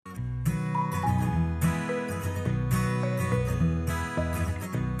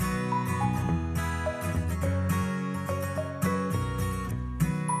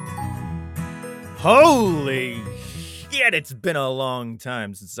Holy shit, it's been a long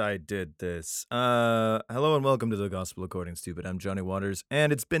time since I did this. Hello and welcome to the Gospel According Stupid. I'm Johnny Waters,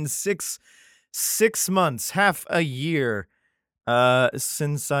 and it's been six months, half a year,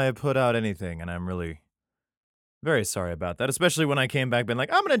 since I put out anything, and I'm really very sorry about that, especially when I came back being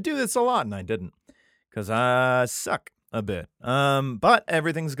like, I'm gonna do this a lot, and I didn't, because I suck a bit. But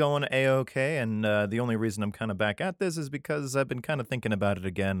everything's going A-okay, and the only reason I'm kind of back at this is because I've been kind of thinking about it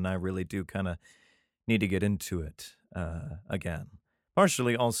again, and I really do kind of need to get into it again.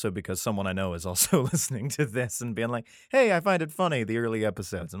 Partially also because someone I know is also listening to this and being like, hey, I find it funny, the early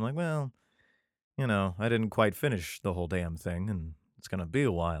episodes. I'm like, well, I didn't quite finish the whole damn thing, and it's going to be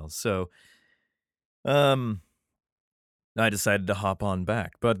a while. So, um, I decided to hop on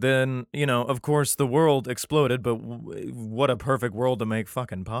back. But then, of course, the world exploded, but what a perfect world to make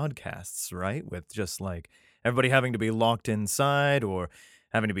fucking podcasts, right? With just like everybody having to be locked inside or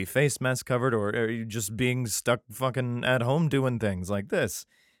having to be face mask covered or just being stuck fucking at home doing things like this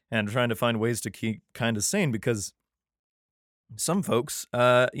and trying to find ways to keep kind of sane because some folks,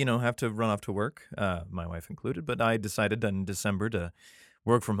 have to run off to work, my wife included, but I decided in December to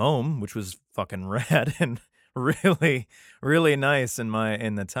work from home, which was fucking rad and really, really nice in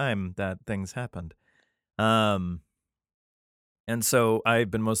the time that things happened. Um, and so I've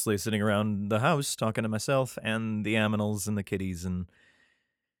been mostly sitting around the house talking to myself and the aminals and the kitties and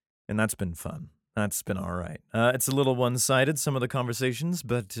that's been fun. That's been all right. It's a little one-sided, some of the conversations,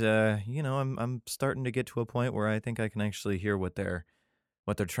 but I'm starting to get to a point where I think I can actually hear what they're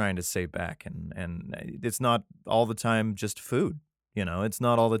trying to say back, and it's not all the time just food. It's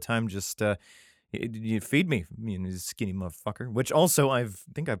not all the time just you feed me, you skinny motherfucker. Which also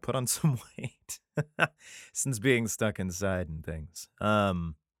think I've put on some weight since being stuck inside and things.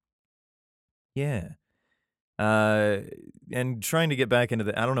 Yeah. Uh, and trying to get back into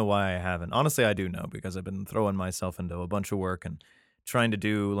I don't know why I haven't. Honestly, I do know because I've been throwing myself into a bunch of work and trying to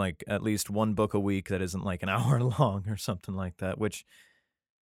do like at least one book a week that isn't like an hour long or something like that, which,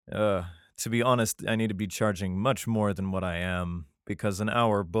 uh, to be honest, I need to be charging much more than what I am because an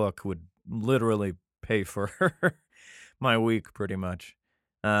hour book would literally pay for my week pretty much.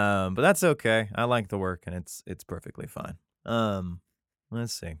 But that's okay. I like the work and it's perfectly fine.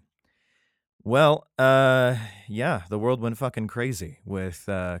 Let's see. Well, yeah, the world went fucking crazy with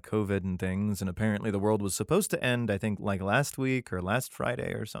COVID and things, and apparently the world was supposed to end, I think, like last week or last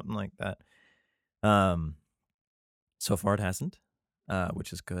Friday or something like that. Um, so far it hasn't,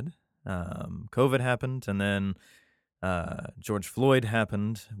 which is good. COVID happened, and then George Floyd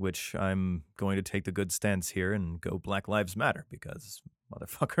happened, which I'm going to take the good stance here and go Black Lives Matter because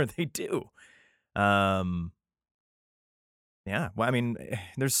motherfucker, they do. Um, Yeah, well, I mean,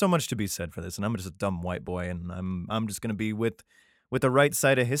 there's so much to be said for this, and I'm just a dumb white boy, and I'm just gonna be with the right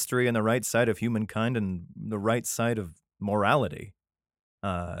side of history and the right side of humankind and the right side of morality,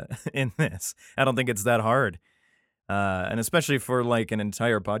 in this. I don't think it's that hard, and especially for like an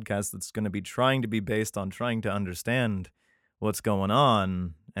entire podcast that's gonna be trying to be based on trying to understand what's going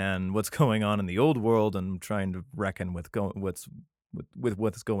on and what's going on in the old world, and trying to reckon with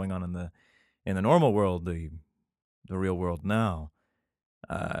what's going on in the normal world, the real world now.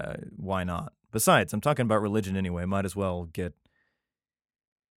 Why not? Besides, I'm talking about religion anyway. Might as well get,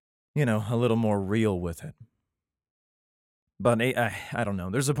 a little more real with it. But I don't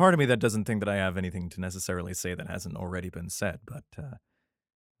know. There's a part of me that doesn't think that I have anything to necessarily say that hasn't already been said. But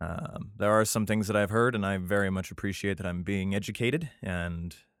there are some things that I've heard, and I very much appreciate that I'm being educated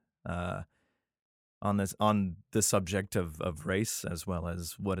and uh, on the subject of race as well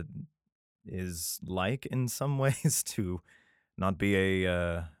as what it is like in some ways to not be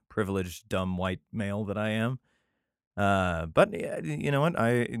a privileged dumb white male that I am. But yeah, you know what?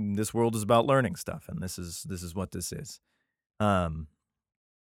 This world is about learning stuff, and this is what this is. Um,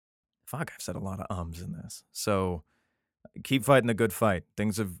 fuck, I've said a lot of ums in this. So keep fighting the good fight.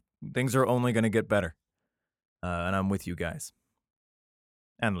 Things are only going to get better, and I'm with you guys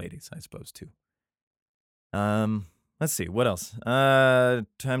and ladies, I suppose too. Let's see what else.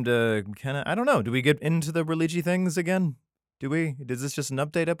 Time to kind of I don't know. Do we get into the religious things again? Do we? Is this just an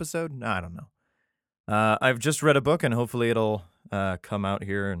update episode? No, I don't know. I've just read a book, and hopefully it'll come out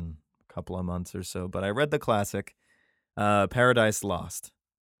here in a couple of months or so. But I read the classic, Paradise Lost,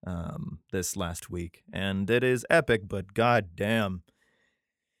 this last week, and it is epic. But goddamn,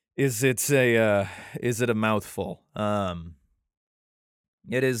 is it a mouthful?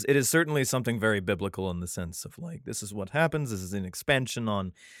 It is certainly something very biblical in the sense of like this is what happens. This is an expansion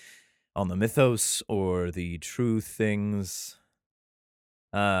on the mythos or the true things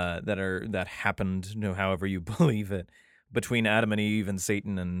that happened, however you believe it. between Adam and Eve and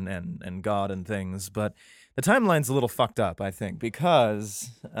Satan and God and things, but the timeline's a little fucked up, I think,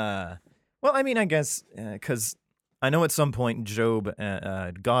 because, well, I mean, I guess, because I know at some point Job,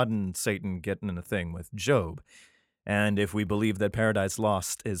 God and Satan get in a thing with Job, and if we believe that Paradise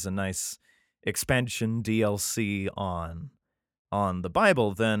Lost is a nice expansion DLC on the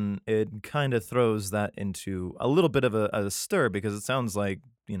Bible, then it kind of throws that into a little bit of a stir because it sounds like,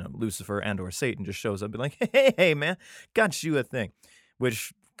 Lucifer and or Satan just shows up and be like, hey, man, got you a thing,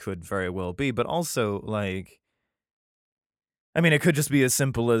 which could very well be, but also like, I mean, it could just be as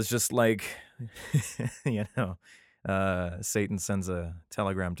simple as just like, you know, Satan sends a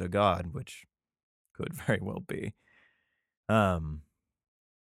telegram to God, which could very well be. Um,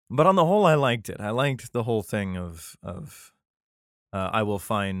 but on the whole, I liked it. I liked the whole thing of I will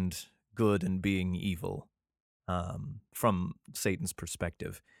find good in being evil, from Satan's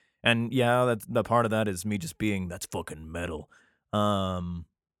perspective. And yeah, the part of that is me just being that's fucking metal. Um,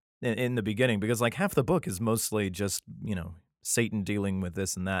 in the beginning, because like half the book is mostly just Satan dealing with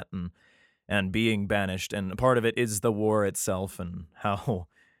this and that and being banished, and part of it is the war itself and how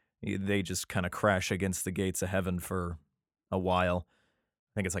they just kind of crash against the gates of heaven for a while.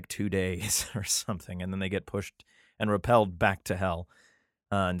 I think it's like 2 days or something, and then they get pushed and repelled back to hell.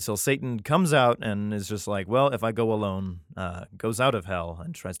 Until Satan comes out and is just like, well, if I go alone, goes out of hell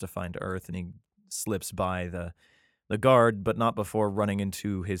and tries to find Earth, and he slips by the guard, but not before running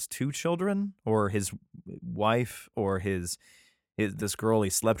into his two children, or his wife, or his this girl he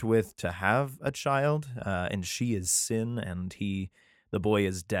slept with to have a child, and she is sin, and the boy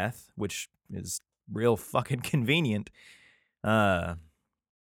is death, which is real fucking convenient.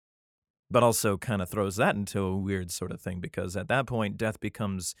 But also kind of throws that into a weird sort of thing because at that point, death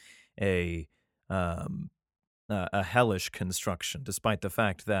becomes a um, a hellish construction, despite the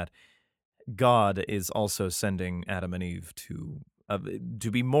fact that God is also sending Adam and Eve to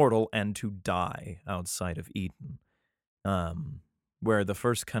be mortal and to die outside of Eden. Where the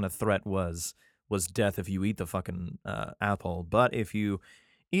first kind of threat was death if you eat the fucking apple, but if you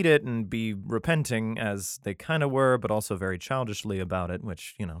eat it and be repenting as they kind of were, but also very childishly about it,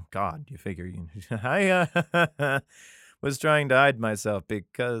 which, God, you figure I was trying to hide myself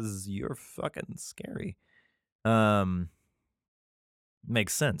because you're fucking scary.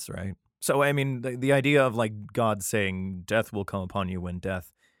 Makes sense, right? So, I mean, the idea of like God saying death will come upon you when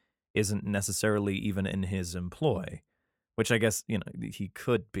death isn't necessarily even in his employ, which I guess, he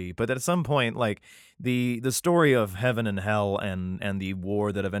could be. But at some point, like the story of heaven and hell and the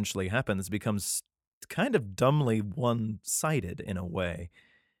war that eventually happens becomes kind of dumbly one-sided in a way,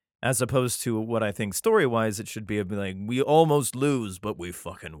 as opposed to what I think story-wise it should be like we almost lose, but we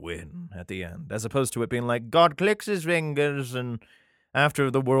fucking win at the end, as opposed to it being like God clicks his fingers and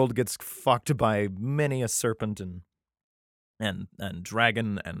after the world gets fucked by many a serpent and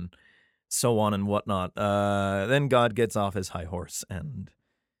dragon and so on and whatnot, then God gets off his high horse and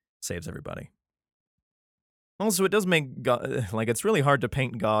saves everybody. Also, it does make God, like, it's really hard to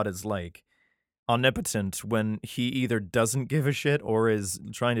paint God as, like, omnipotent when he either doesn't give a shit or is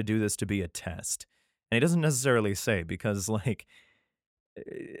trying to do this to be a test. And he doesn't necessarily say, because, like,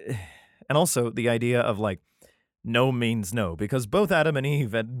 and also the idea of, like, no means no, because both Adam and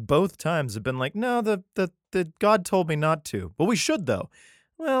Eve at both times have been like, no, the God told me not to. But we should, though.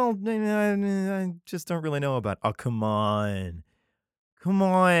 Well, I just don't really know about. Oh, come on. Come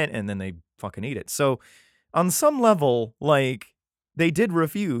on. And then they fucking eat it. So, on some level, like, they did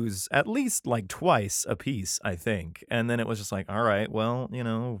refuse at least like twice a piece, I think. And then it was just like, all right, well,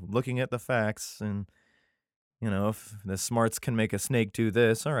 looking at the facts and, if the smarts can make a snake do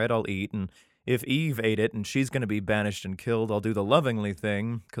this, all right, I'll eat. And if Eve ate it and she's going to be banished and killed, I'll do the lovingly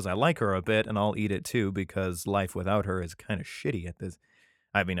thing because I like her a bit and I'll eat it too because life without her is kind of shitty at this.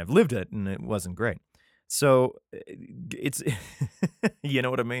 I mean, I've lived it and it wasn't great. So it's, you know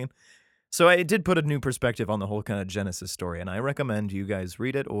what I mean? So it did put a new perspective on the whole kind of Genesis story, and I recommend you guys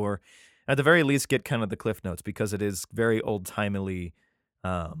read it or at the very least get kind of the cliff notes because it is very old-timely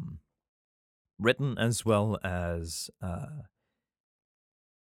written as well as,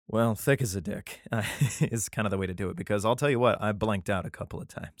 well, thick as a dick is kind of the way to do it because I'll tell you what, I blanked out a couple of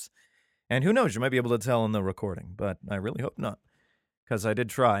times. And who knows, you might be able to tell in the recording, but I really hope not. Because I did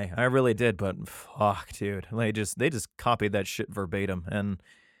try. I really did, but fuck, dude. They just copied that shit verbatim. And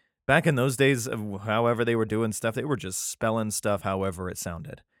back in those days, however they were doing stuff, they were just spelling stuff however it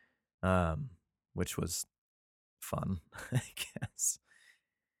sounded. Which was fun, I guess.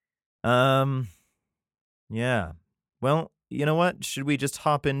 Yeah. Well, you know what? Should we just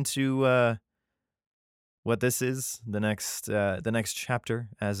hop into what this is? The next chapter,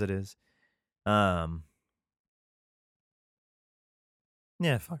 as it is. Um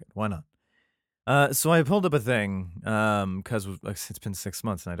Yeah, fuck it. Why not? So I pulled up a thing, because it's been 6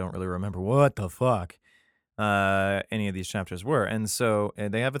 months and I don't really remember what the fuck any of these chapters were. And so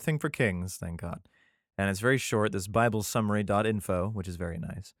they have a thing for kings, thank God. And it's very short, this BibleSummary.info, which is very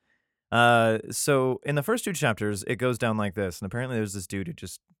nice. So in the first two chapters, it goes down like this. And apparently there's this dude who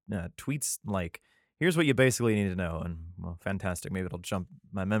just tweets like, here's what you basically need to know. And, well, fantastic. Maybe it'll jump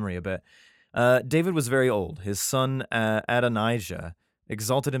my memory a bit. David was very old. His son Adonijah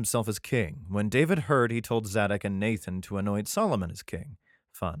exalted himself as king. When David heard, he told Zadok and Nathan to anoint Solomon as king.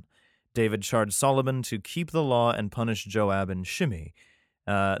 Fun. David charged Solomon to keep the law and punish Joab and Shimei.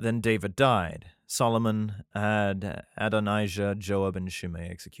 Then David died. Solomon had Adonijah, Joab, and Shimei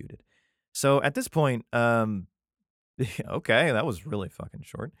executed. So at this point, okay, that was really fucking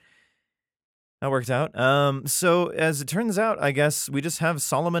short. That worked out. So as it turns out, I guess we just have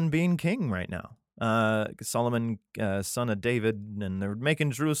Solomon being king right now. Solomon, son of David, and they're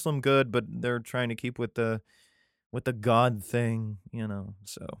making Jerusalem good, but they're trying to keep with the God thing,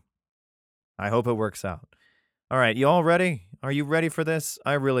 So I hope it works out. All right, you all ready? Are you ready for this?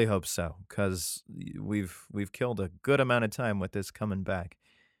 I really hope so, because we've killed a good amount of time with this coming back.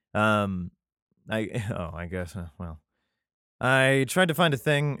 I guess. Well, I tried to find a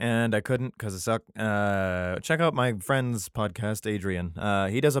thing and I couldn't because it sucked. Check out my friend's podcast, Adrian.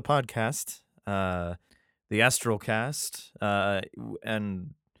 He does a podcast, the Astral Cast,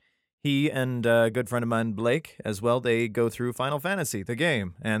 and he and a good friend of mine, Blake, as well, they go through Final Fantasy, the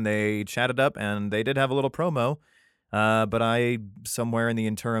game, and they chatted up, and they did have a little promo, but I, somewhere in the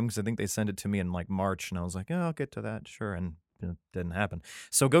interim, because I think they sent it to me in, like, March, and I was like, oh, I'll get to that, sure, and it didn't happen.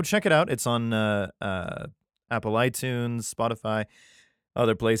 So go check it out. It's on Apple iTunes, Spotify,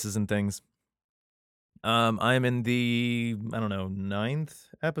 other places and things. I'm in the, I don't know, 9th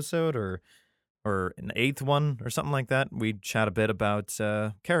episode, or an 8th one or something like that. We chat a bit about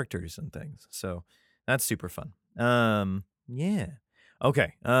characters and things. So that's super fun. Yeah.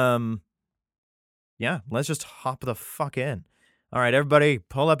 Okay. Yeah, let's just hop the fuck in. All right, everybody,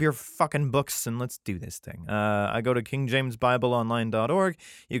 pull up your fucking books and let's do this thing. I go to kingjamesbibleonline.org.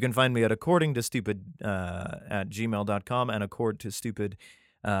 You can find me at accordingtostupid at gmail.com and accordtostupid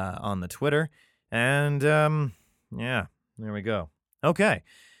on the Twitter. And yeah, there we go. Okay.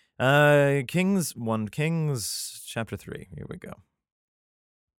 Kings chapter 3. Here we go.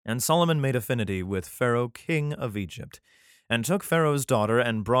 And Solomon made affinity with Pharaoh, king of Egypt, and took Pharaoh's daughter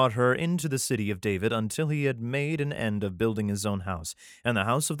and brought her into the city of David until he had made an end of building his own house, and the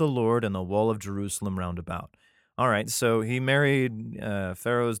house of the Lord, and the wall of Jerusalem round about. All right, so he married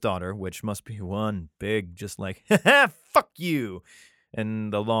Pharaoh's daughter, which must be one big, just like, fuck you, in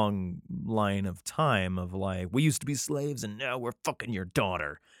the long line of time of like, we used to be slaves and now we're fucking your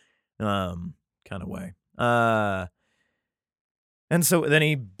daughter. Kind of way. And so then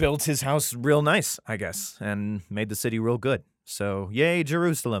he built his house real nice, I guess, and made the city real good. So, yay,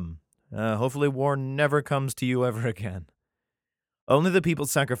 Jerusalem. Hopefully war never comes to you ever again. Only the people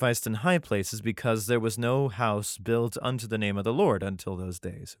sacrificed in high places because there was no house built unto the name of the Lord until those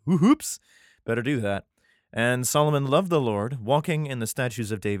days. Whoops! Better do that. And Solomon loved the Lord, walking in the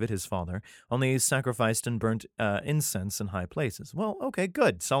statutes of David his father, only he sacrificed and burnt incense in high places. Well, okay,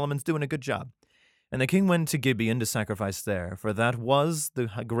 good. Solomon's doing a good job. And the king went to Gibeon to sacrifice there, for that was the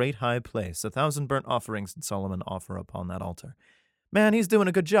great high place. 1,000 burnt offerings did Solomon offer upon that altar. Man, he's doing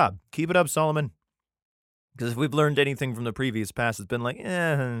a good job. Keep it up, Solomon. Because if we've learned anything from the previous past, it's been like,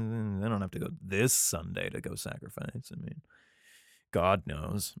 I don't have to go this Sunday to go sacrifice. I mean, God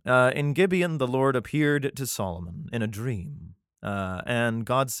knows. In Gibeon, the Lord appeared to Solomon in a dream. And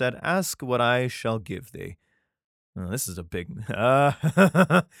God said, ask what I shall give thee. This is a big...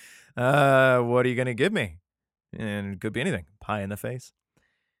 what are you going to give me? And it could be anything. Pie in the face.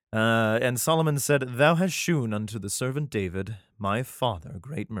 And Solomon said, thou hast shewn unto the servant David, my father,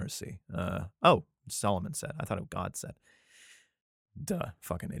 great mercy. Solomon said. I thought it God said. Duh,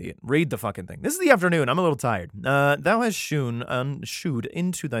 fucking idiot. Read the fucking thing. This is the afternoon. I'm a little tired. Thou hast shewed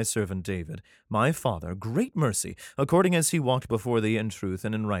into thy servant David, my father, great mercy, according as he walked before thee in truth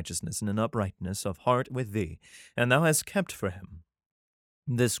and in righteousness and in uprightness of heart with thee. And thou hast kept for him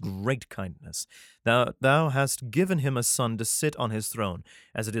this great kindness. Thou hast given him a son to sit on his throne,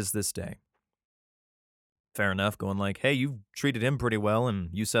 as it is this day. Fair enough, going like, hey, you've treated him pretty well, and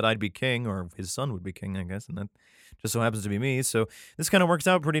you said I'd be king, or his son would be king, I guess, and that just so happens to be me, so this kind of works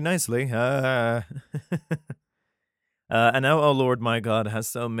out pretty nicely. And now, O Lord my God,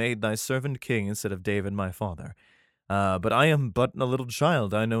 hast thou made thy servant king instead of David my father. But I am but a little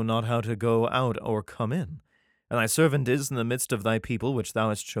child, I know not how to go out or come in. And thy servant is in the midst of thy people, which thou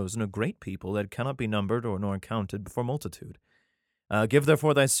hast chosen, a great people that cannot be numbered or nor counted for multitude. Give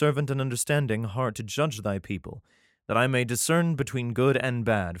therefore thy servant an understanding heart to judge thy people, that I may discern between good and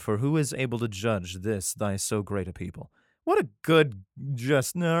bad, for who is able to judge this thy so great a people? What a good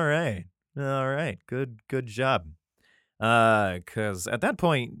all right. All right. Good job. Cause at that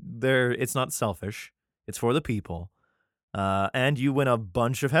point it's not selfish. It's for the people. And you win a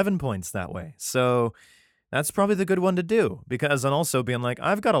bunch of heaven points that way. So that's probably the good one to do, because and also being like,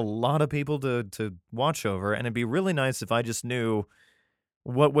 I've got a lot of people to watch over, and it'd be really nice if I just knew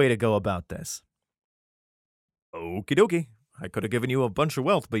what way to go about this. Okie dokie. I could have given you a bunch of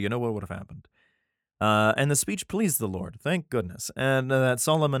wealth, but you know what would have happened. And the speech pleased the Lord, thank goodness, and that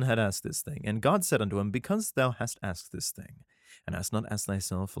Solomon had asked this thing. And God said unto him, Because thou hast asked this thing, and hast not asked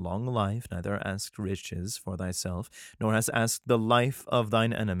thyself long life, neither asked riches for thyself, nor hast asked the life of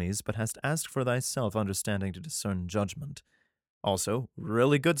thine enemies, but hast asked for thyself understanding to discern judgment. Also,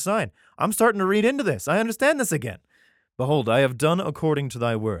 really good sign. I'm starting to read into this. I understand this again. Behold, I have done according to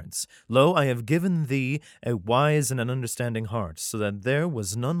thy words. Lo, I have given thee a wise and an understanding heart, so that there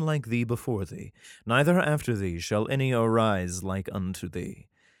was none like thee before thee, neither after thee shall any arise like unto thee.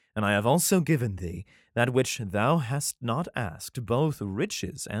 And I have also given thee that which thou hast not asked, both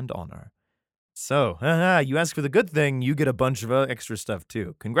riches and honor. So, you ask for the good thing, you get a bunch of extra stuff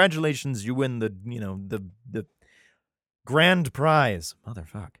too. Congratulations, you win the grand prize.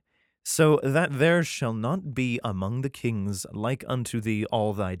 Motherfuck. So that there shall not be among the kings like unto thee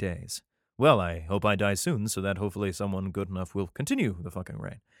all thy days. Well, I hope I die soon, so that hopefully someone good enough will continue the fucking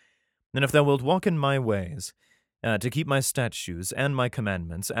reign. And if thou wilt walk in my ways, to keep my statutes and my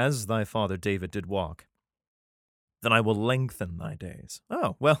commandments, as thy father David did walk, then I will lengthen thy days.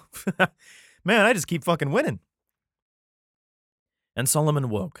 Oh, well, man, I just keep fucking winning. And Solomon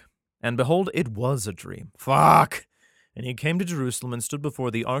woke, and behold, it was a dream. Fuck! And he came to Jerusalem and stood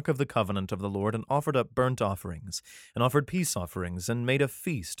before the ark of the covenant of the Lord, and offered up burnt offerings, and offered peace offerings, and made a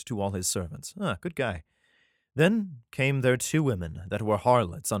feast to all his servants. Good guy. Then came there two women that were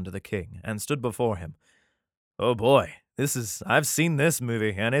harlots unto the king, and stood before him. Oh boy, I've seen this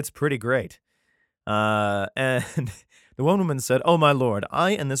movie, and it's pretty great. And the one woman said, O my lord,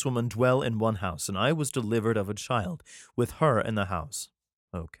 I and this woman dwell in one house, and I was delivered of a child with her in the house.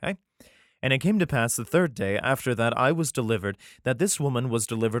 Okay. And it came to pass the third day after that I was delivered, that this woman was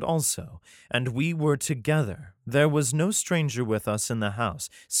delivered also, and we were together. There was no stranger with us in the house,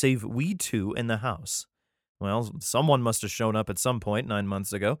 save we two in the house. Well, someone must have shown up at some point 9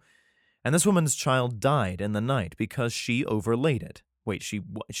 months ago. And this woman's child died in the night because she overlaid it. Wait,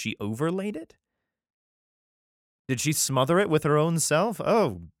 she overlaid it? Did she smother it with her own self?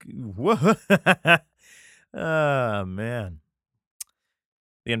 Oh, whoa. Ah, man.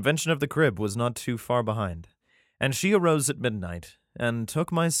 The invention of the crib was not too far behind. And she arose at midnight, and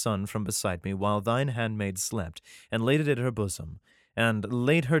took my son from beside me, while thine handmaid slept, and laid it in her bosom, and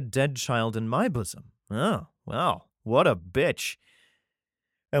laid her dead child in my bosom. Oh, well, what a bitch.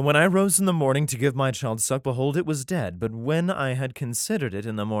 And when I rose in the morning to give my child suck, behold, it was dead. But when I had considered it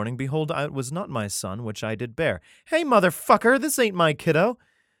in the morning, behold, it was not my son which I did bear. Hey, motherfucker, this ain't my kiddo.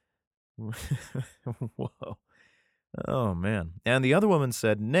 Whoa. Oh, man. And the other woman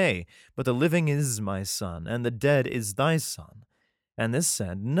said, Nay, but the living is my son, and the dead is thy son. And this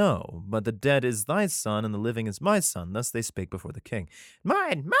said, No, but the dead is thy son, and the living is my son. Thus they spake before the king.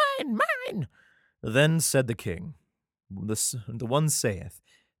 Mine, mine, mine. Then said the king, the one saith,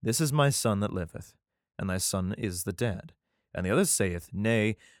 This is my son that liveth, and thy son is the dead. And the other saith,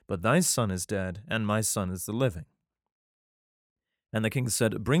 Nay, but thy son is dead, and my son is the living. And the king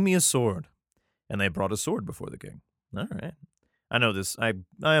said, Bring me a sword. And they brought a sword before the king. All right. I know this. I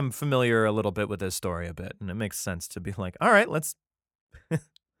am familiar a little bit with this story a bit, and it makes sense to be like, all right, let's.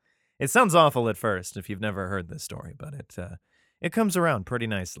 It sounds awful at first if you've never heard this story, but it comes around pretty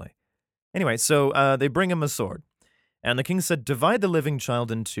nicely. Anyway, so they bring him a sword, and the king said, Divide the living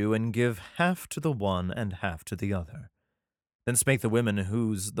child in two, and give half to the one and half to the other. Then spake the women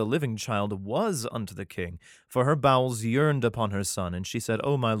whose the living child was unto the king, for her bowels yearned upon her son. And she said,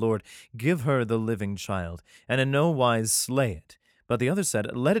 O my lord, give her the living child, and in no wise slay it. But the other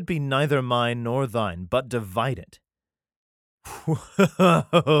said, Let it be neither mine nor thine, but divide it.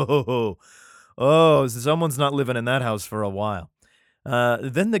 Oh, someone's not living in that house for a while.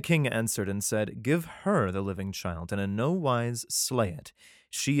 Then the king answered and said, Give her the living child, and in no wise slay it.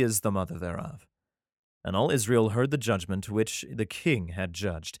 She is the mother thereof. And all Israel heard the judgment which the king had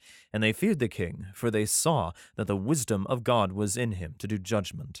judged, and they feared the king, for they saw that the wisdom of God was in him to do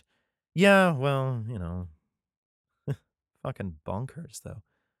judgment. Yeah, well, fucking bonkers, though.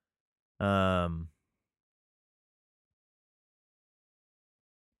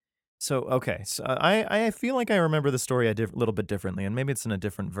 So okay, so I feel like I remember the story a little bit differently, and maybe it's in a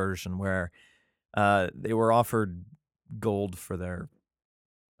different version where they were offered gold for their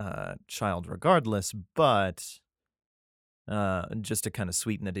child regardless, but just to kind of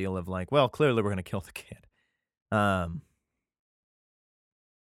sweeten the deal of like, well, clearly we're gonna kill the kid. Um,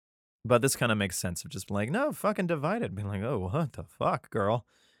 but this kind of makes sense of just like, no, fucking divide it, being like, oh, what the fuck, girl.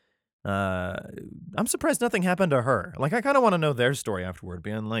 Uh, I'm surprised nothing happened to her. Like, I kind of want to know their story afterward,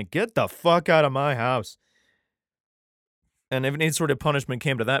 being like, get the fuck out of my house. And if any sort of punishment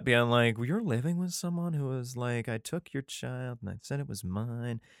came to that, being like, well, you're living with someone who was like, I took your child and I said it was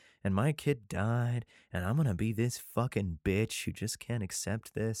mine, and my kid died, and I'm gonna be this fucking bitch who just can't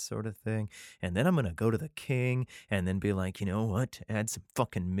accept this sort of thing. And then I'm gonna go to the king and then be like, you know what? To add some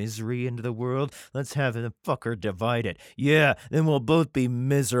fucking misery into the world, let's have the fucker divide it. Yeah, then we'll both be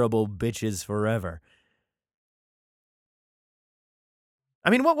miserable bitches forever.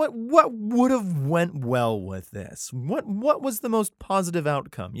 I mean, what would have went well with this? What was the most positive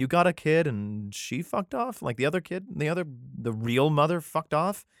outcome? You got a kid and she fucked off? Like the other kid, the real mother fucked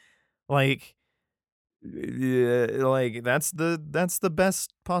off? Like like that's the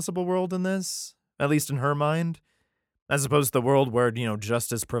best possible world in this, at least in her mind, as opposed to the world where,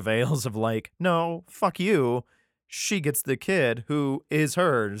 justice prevails of like, no, fuck you. She gets the kid who is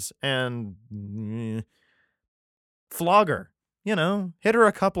hers and flog her. Hit her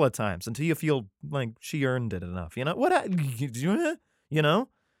a couple of times until you feel like she earned it enough. You know,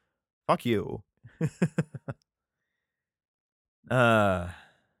 fuck you. uh,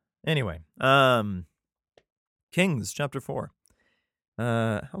 anyway, Kings chapter 4.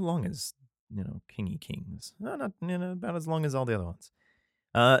 How long is Kingy Kings? Not about as long as all the other ones.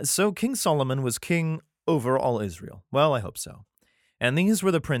 So King Solomon was king over all Israel. Well, I hope so. And these were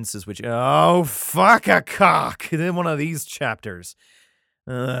the princes which, oh, fuck a cock, in one of these chapters.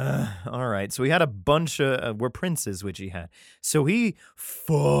 All right, so he had a bunch of, were princes which he had. So he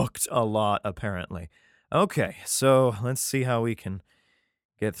fucked a lot, apparently. Okay, so let's see how we can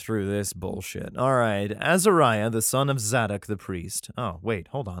get through this bullshit. All right, Azariah, the son of Zadok the priest. Oh, wait,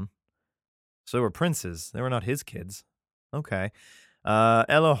 hold on. So they were princes. They were not his kids. Okay.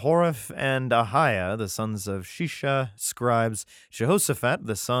 Elahoreph and Ahiah, the sons of Shisha, scribes, Jehoshaphat,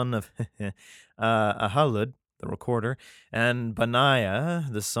 the son of Ahilud, the recorder, and Benaiah,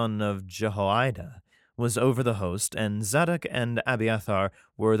 the son of Jehoiada, was over the host, and Zadok and Abiathar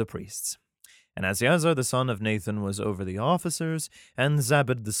were the priests. And Asiazar, the son of Nathan, was over the officers, and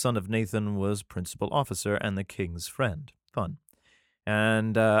Zabad, the son of Nathan, was principal officer and the king's friend. Fun.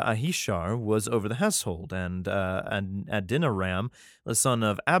 And Ahishar was over the household, and Adinaram, the son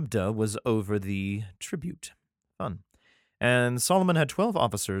of Abda, was over the tribute. Fun. And Solomon had 12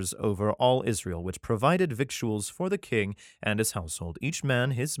 officers over all Israel, which provided victuals for the king and his household. Each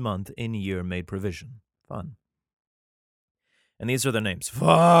man his month in year made provision. Fun. And these are their names.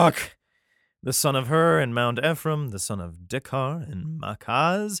 Fuck! The son of Hur in Mount Ephraim, the son of Dekar in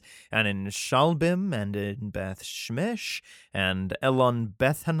Makaz, and in Shalbim, and in Beth Shemesh, and Elon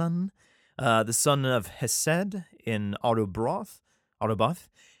Bethanan, the son of Hesed in Aruboth.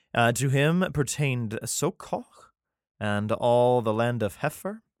 To him pertained Sokoch, and all the land of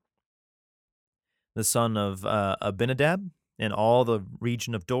Hepher, the son of Abinadab, in all the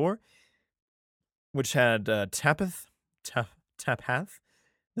region of Dor, which had Taphath,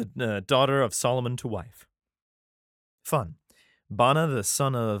 the daughter of Solomon to wife. Fun. Bana, the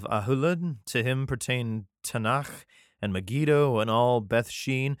son of Ahulud, to him pertained Tanakh and Megiddo and all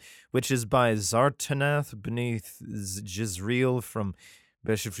Bethshean, which is by Zartanath beneath Jezreel from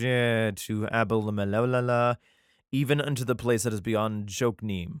Beshaph to Abel Melolala, even unto the place that is beyond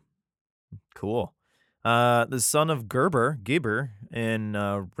Jokneam. Cool. The son of Gibber in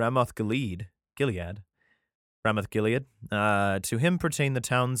Ramoth Gilead, Ramoth Gilead. To him pertain the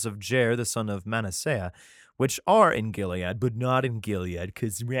towns of Jair, the son of Manasseh, which are in Gilead, but not in Gilead,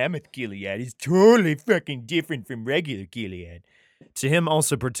 because Ramoth Gilead is totally fucking different from regular Gilead. To him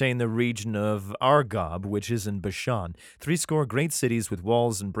also pertain the region of Argob, which is in Bashan, 80 great cities with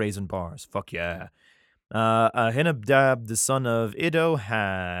walls and brazen bars. Fuck yeah. Ahinadab, the son of Iddo,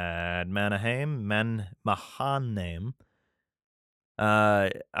 had Mahanaim.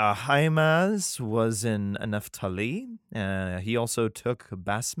 Ahimaaz was in Naphtali. He also took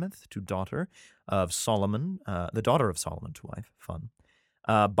Basmath to daughter of Solomon, the daughter of Solomon to wife. Fun.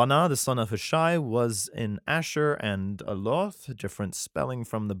 Bana, the son of Hushai, was in Asher and Aloth, different spelling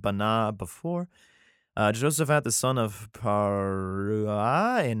from the Bana before. Josaphat, the son of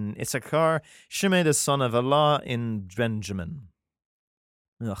Paruah in Issachar. Shimei, the son of Allah in Benjamin.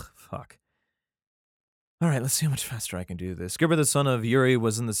 Ugh, fuck. All right, let's see how much faster I can do this. Gibber the son of Uri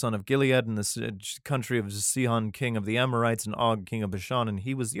was in the son of Gilead in the country of Sihon king of the Amorites and Og king of Bashan, and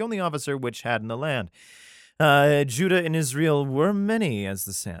he was the only officer which had in the land. Judah and Israel were many as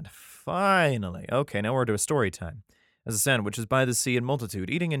the sand. Finally. Okay, now we're to a story time. As the sand which is by the sea in multitude,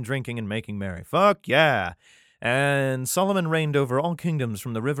 eating and drinking and making merry. Fuck yeah. And Solomon reigned over all kingdoms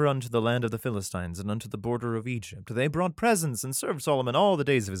from the river unto the land of the Philistines and unto the border of Egypt. They brought presents and served Solomon all the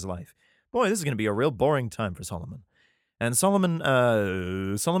days of his life. Boy, this is going to be a real boring time for Solomon. And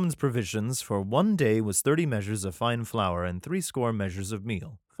Solomon's provisions for one day was 30 measures of fine flour and 60 measures of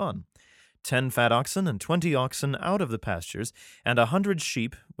meal. Fun. 10 fat oxen and 20 oxen out of the pastures, and 100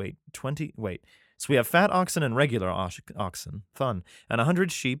 sheep. So we have fat oxen and regular oxen. Fun. And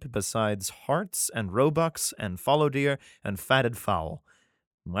 100 sheep, besides harts and roebucks and fallow deer and fatted fowl.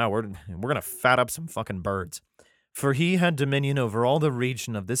 Wow, we're going to fat up some fucking birds. For he had dominion over all the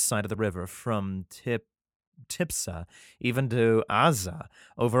region of this side of the river, from Tipsah, even to Azza,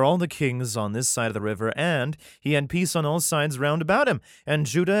 over all the kings on this side of the river, and he had peace on all sides round about him. And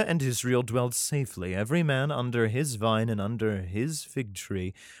Judah and Israel dwelt safely, every man under his vine and under his fig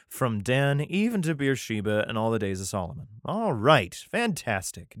tree, from Dan even to Beersheba, and all the days of Solomon. All right,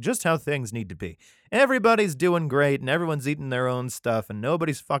 fantastic. Just how things need to be. Everybody's doing great, and everyone's eating their own stuff, and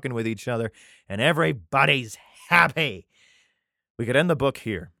nobody's fucking with each other, and everybody's happy. We could end the book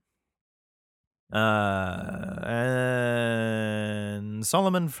here. And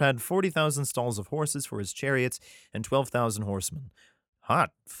Solomon had 40,000 stalls of horses for his chariots and 12,000 horsemen.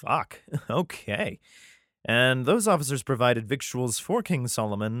 Hot fuck. Okay. And those officers provided victuals for King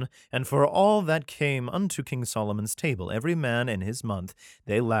Solomon, and for all that came unto King Solomon's table, every man in his month,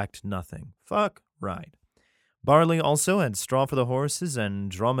 they lacked nothing. Fuck right. Barley also and straw for the horses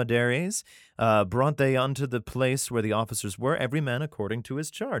and dromedaries brought they unto the place where the officers were, every man according to his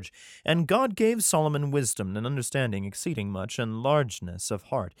charge. And God gave Solomon wisdom and understanding exceeding much, and largeness of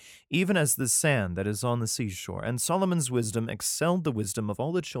heart, even as the sand that is on the seashore. And Solomon's wisdom excelled the wisdom of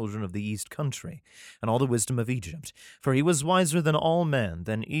all the children of the east country, and all the wisdom of Egypt. For he was wiser than all men,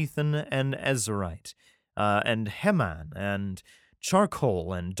 than Ethan and Ezrahite, and Heman, and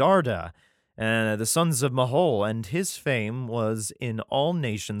Charcoal, and Darda, and the sons of Mahol, and his fame was in all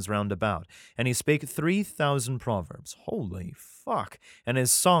nations round about. And he spake 3,000 proverbs. Holy fuck. And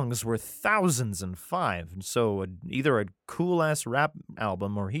his songs were thousands and five. So either a cool-ass rap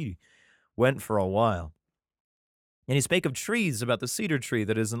album, or he went for a while. And he spake of trees, about the cedar tree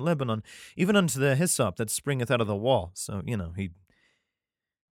that is in Lebanon, even unto the hyssop that springeth out of the wall. So,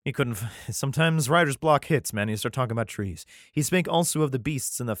 he couldn't. Sometimes writer's block hits, man. You start talking about trees. He spake also of the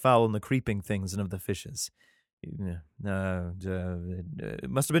beasts and the fowl and the creeping things and of the fishes. It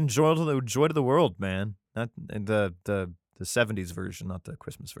must have been joy to the world, man. Not the 70s version, not the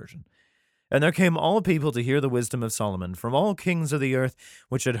Christmas version. And there came all people to hear the wisdom of Solomon, from all kings of the earth,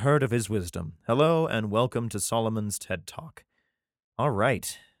 which had heard of his wisdom. Hello, and welcome to Solomon's TED Talk. All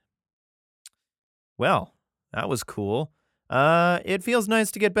right. Well, that was cool. It feels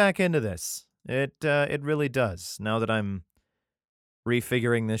nice to get back into this. It really does, now that I'm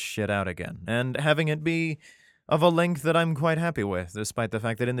refiguring this shit out again, and having it be of a length that I'm quite happy with, despite the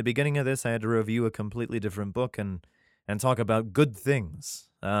fact that in the beginning of this I had to review a completely different book and talk about good things.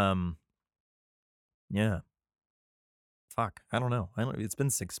 Yeah. Fuck, I don't know. It's been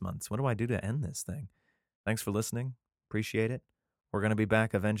 6 months. What do I do to end this thing? Thanks for listening. Appreciate it. We're gonna be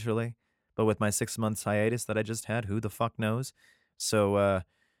back eventually. But with my 6 months hiatus that I just had, who the fuck knows? So,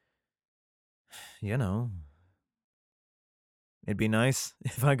 it'd be nice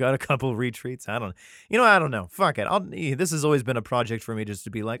if I got a couple retreats. I don't know. Fuck it. This has always been a project for me, just to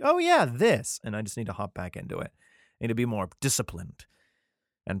be like, oh yeah, this. And I just need to hop back into it. I need to be more disciplined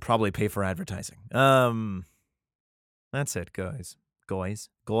and probably pay for advertising. That's it, guys. Goys.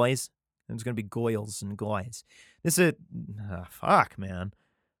 There's going to be goyles and goys. Fuck, man.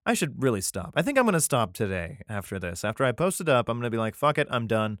 I should really stop. I think I'm going to stop today after this. After I post it up, I'm going to be like, fuck it, I'm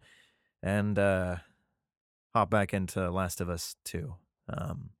done. And hop back into Last of Us 2,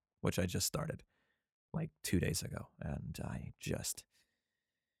 which I just started like 2 days ago. And I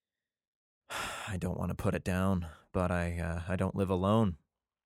don't want to put it down, but I don't live alone.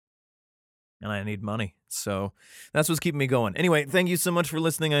 And I need money. So that's what's keeping me going. Anyway, thank you so much for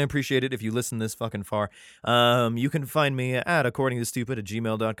listening. I appreciate it if you listen this fucking far. You can find me at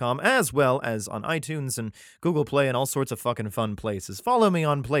accordingtostupid@gmail.com, as well as on iTunes and Google Play and all sorts of fucking fun places. Follow me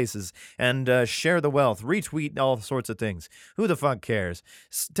on places and share the wealth. Retweet all sorts of things. Who the fuck cares?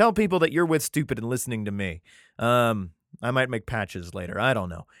 Tell people that you're with Stupid and listening to me. I might make patches later. I don't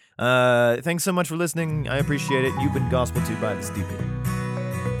know. Thanks so much for listening. I appreciate it. You've been gospel to by the Stupid.